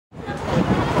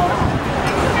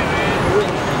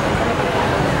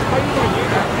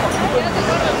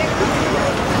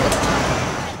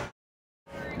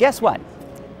Guess what?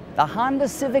 The Honda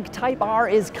Civic Type R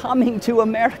is coming to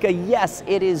America. Yes,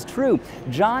 it is true.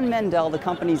 John Mendel, the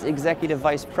company's executive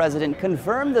vice president,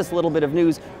 confirmed this little bit of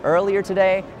news earlier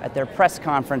today at their press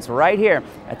conference right here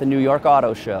at the New York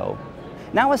Auto Show.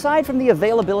 Now, aside from the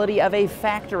availability of a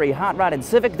factory hot-rodded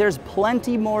Civic, there's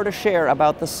plenty more to share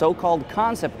about the so-called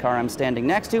concept car I'm standing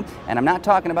next to, and I'm not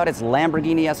talking about its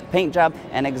Lamborghini-esque paint job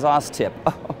and exhaust tip.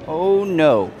 Oh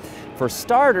no. For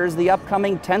starters, the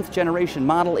upcoming 10th generation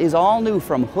model is all new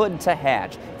from hood to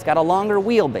hatch. It's got a longer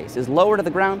wheelbase, is lower to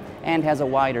the ground, and has a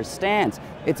wider stance.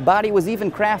 Its body was even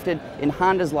crafted in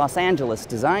Honda's Los Angeles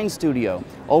design studio.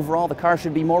 Overall, the car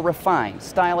should be more refined,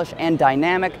 stylish, and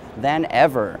dynamic than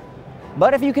ever.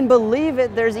 But if you can believe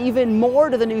it, there's even more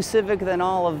to the new Civic than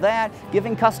all of that.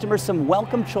 Giving customers some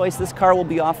welcome choice, this car will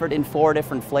be offered in 4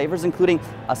 different flavors, including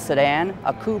a sedan,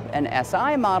 a coupe and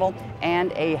SI model,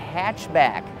 and a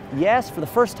hatchback. Yes, for the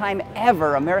first time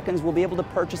ever, Americans will be able to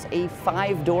purchase a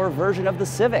 5-door version of the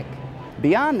Civic.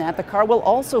 Beyond that, the car will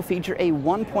also feature a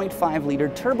 1.5-liter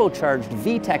turbocharged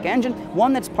VTEC engine,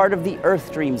 one that's part of the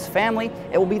Earth Dreams family.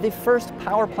 It will be the first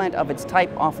power plant of its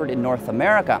type offered in North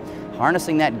America.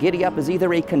 Harnessing that giddy-up is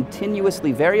either a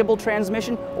continuously variable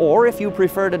transmission, or if you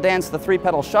prefer to dance the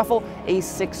 3-pedal shuffle, a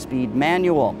 6-speed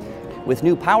manual. With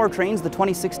new powertrains, the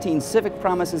 2016 Civic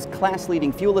promises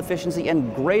class-leading fuel efficiency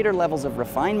and greater levels of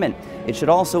refinement. It should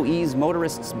also ease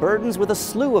motorists' burdens with a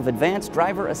slew of advanced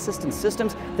driver assistance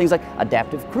systems, things like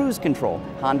adaptive cruise control,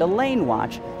 Honda Lane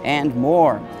Watch, and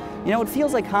more. You know, it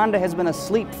feels like Honda has been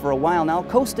asleep for a while now,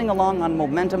 coasting along on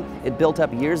momentum it built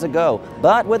up years ago.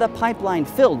 But with a pipeline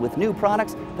filled with new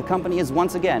products, the company is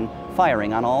once again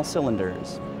firing on all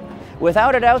cylinders.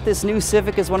 Without a doubt, this new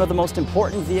Civic is one of the most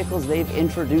important vehicles they've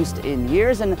introduced in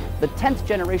years, and the 10th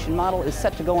generation model is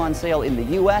set to go on sale in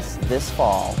the US this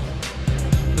fall.